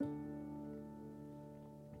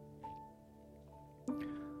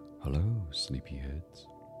sleepyheads.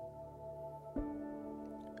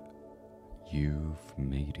 You've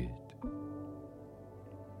made it.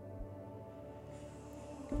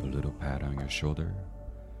 A little pat on your shoulder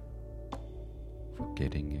for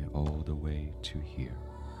getting it all the way to here.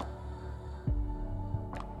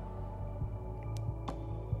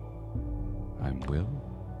 I'm Will,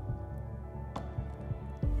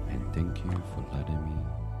 and thank you for letting me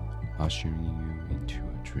ushering you into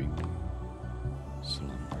a dreamy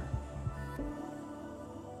slumber.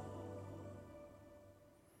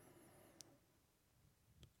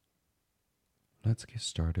 Let's get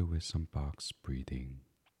started with some box breathing.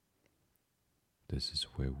 This is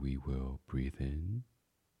where we will breathe in,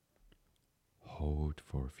 hold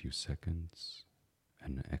for a few seconds,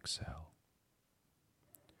 and exhale.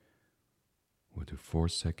 We'll do 4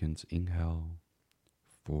 seconds inhale,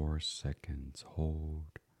 4 seconds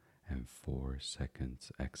hold, and 4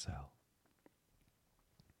 seconds exhale.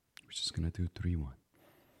 We're just going to do 3-1.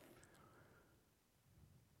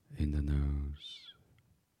 In the nose,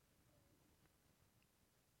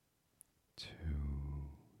 2,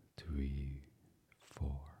 3, 4.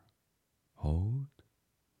 Hold,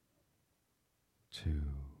 2,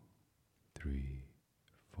 3,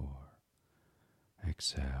 4.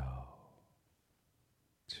 Exhale,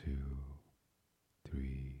 2,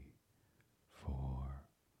 3, 4,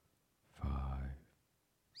 5,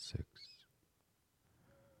 6.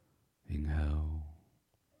 Inhale,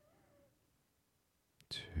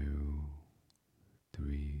 2,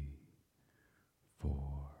 3, 4.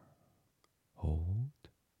 Hold,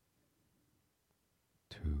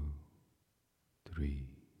 2, 3,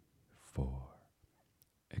 4.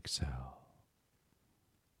 Exhale,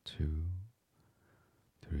 2,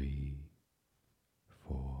 3,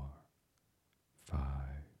 4, 5,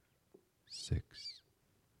 6.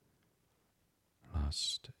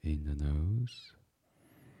 Last in the nose.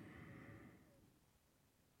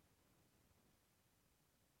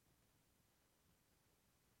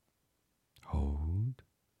 Hold.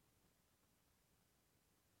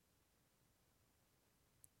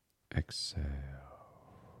 Exhale.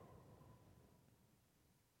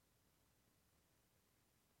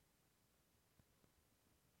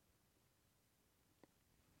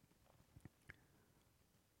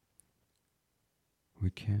 We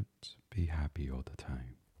can't be happy all the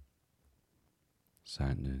time.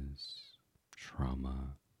 Sadness,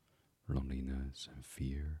 trauma, loneliness, and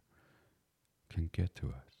fear can get to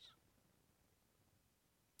us.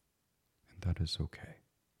 And that is okay.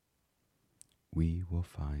 We will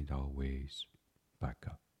find our ways back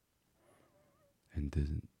up. And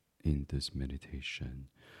then in this meditation,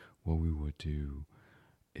 what we will do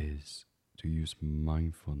is to use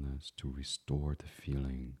mindfulness to restore the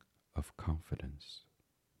feeling of confidence.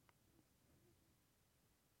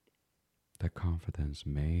 That confidence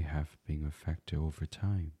may have been affected over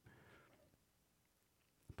time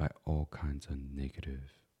by all kinds of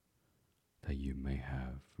negative that you may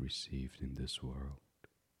have received in this world.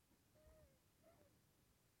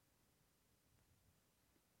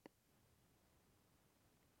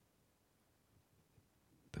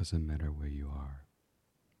 Doesn't matter where you are.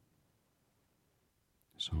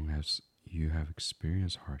 As long as you have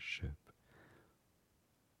experienced hardship,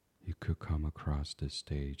 you could come across this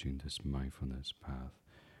stage in this mindfulness path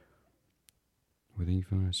with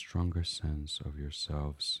even a stronger sense of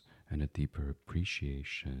yourselves and a deeper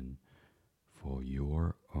appreciation for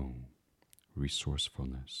your own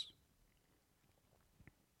resourcefulness.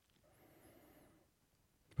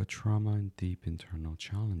 But trauma and deep internal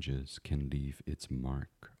challenges can leave its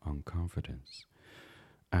mark on confidence,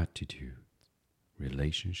 attitude,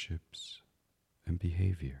 relationships, and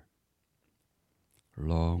behavior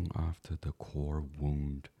long after the core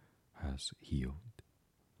wound has healed.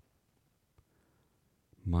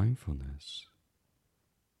 Mindfulness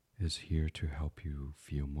is here to help you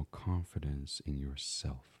feel more confidence in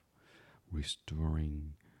yourself,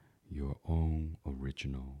 restoring your own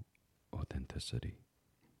original authenticity.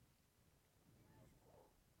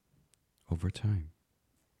 Over time,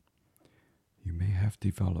 you may have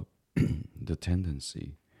developed the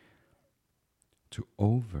tendency to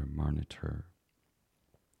over-monitor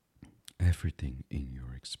everything in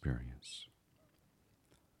your experience,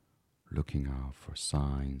 looking out for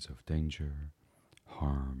signs of danger,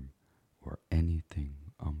 harm, or anything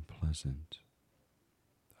unpleasant.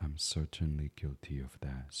 I'm certainly guilty of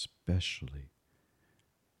that, especially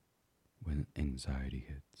when anxiety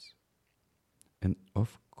hits. And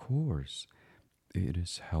of course, it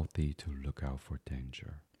is healthy to look out for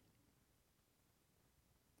danger.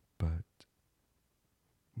 But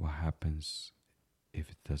what happens if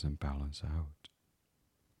it doesn't balance out?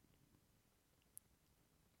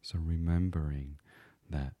 So remembering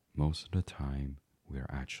that most of the time we're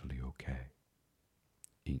actually okay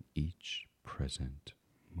in each present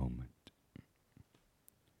moment.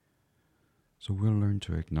 So we'll learn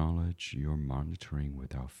to acknowledge your monitoring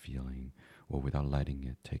without feeling or without letting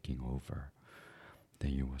it taking over.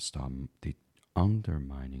 Then you will stop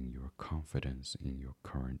undermining your confidence in your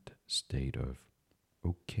current state of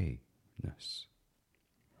okayness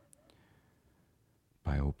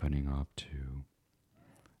by opening up to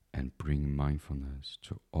and bring mindfulness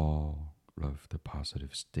to all of the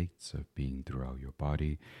positive states of being throughout your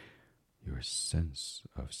body. Your sense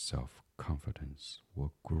of self-confidence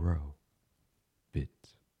will grow bit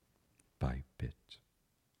by bit,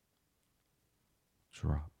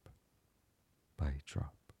 drop by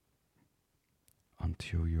drop,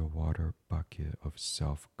 until your water bucket of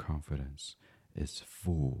self-confidence is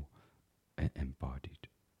full and embodied.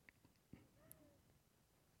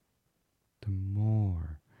 The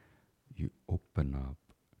more you open up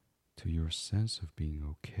to your sense of being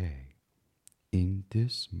okay in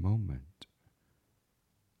this moment,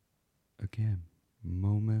 again,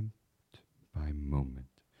 moment by moment,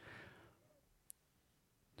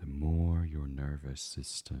 the more your nervous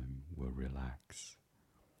system will relax,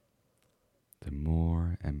 the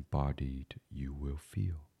more embodied you will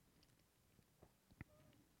feel,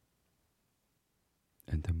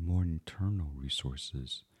 and the more internal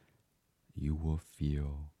resources you will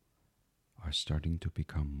feel are starting to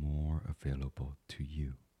become more available to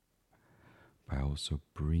you by also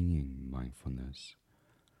bringing mindfulness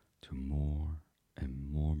to more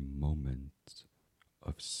and more moments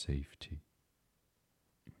of safety,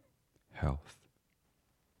 health,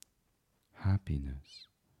 happiness,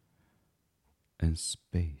 and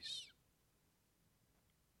space.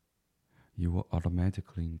 You will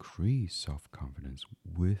automatically increase self-confidence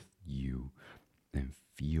with you and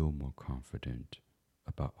feel more confident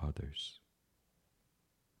about others.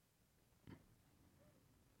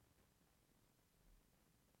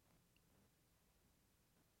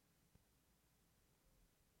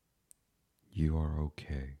 You are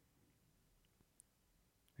okay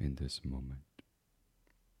in this moment.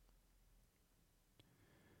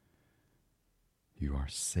 You are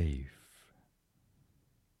safe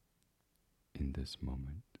in this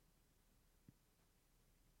moment.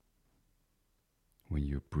 When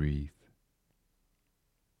you breathe,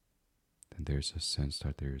 then there's a sense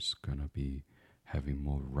that there's gonna be having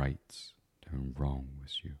more rights than wrong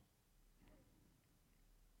with you.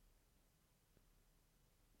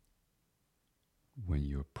 When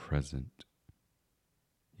you're present,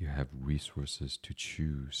 you have resources to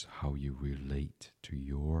choose how you relate to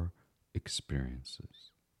your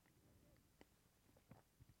experiences.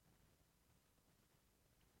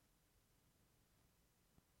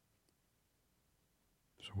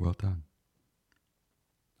 So well done.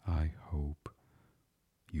 I hope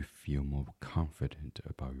you feel more confident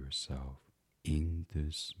about yourself in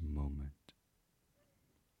this moment.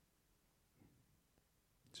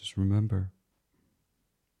 Just remember,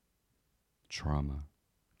 trauma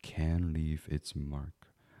can leave its mark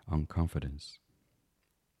on confidence,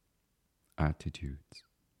 attitudes,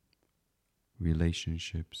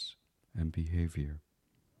 relationships, and behavior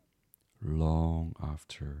long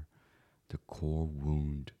after the core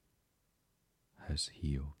wound has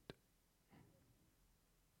healed.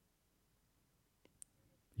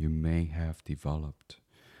 You may have developed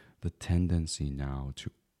the tendency now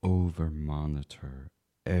to over-monitor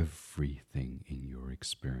everything in your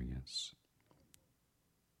experience,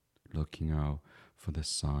 looking out for the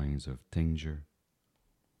signs of danger,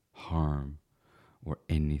 harm, or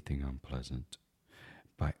anything unpleasant.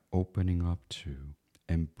 By opening up to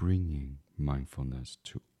and bringing mindfulness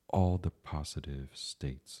to all the positive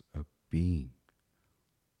states of being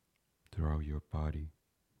throughout your body,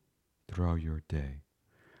 throughout your day,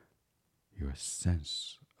 your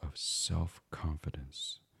sense of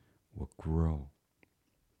self-confidence will grow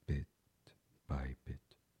bit by bit.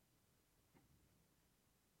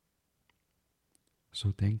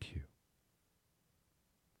 So thank you.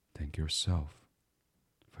 Thank yourself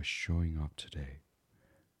for showing up today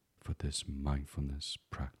for this mindfulness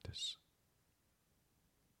practice.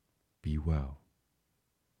 Be well,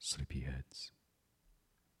 sleepyheads.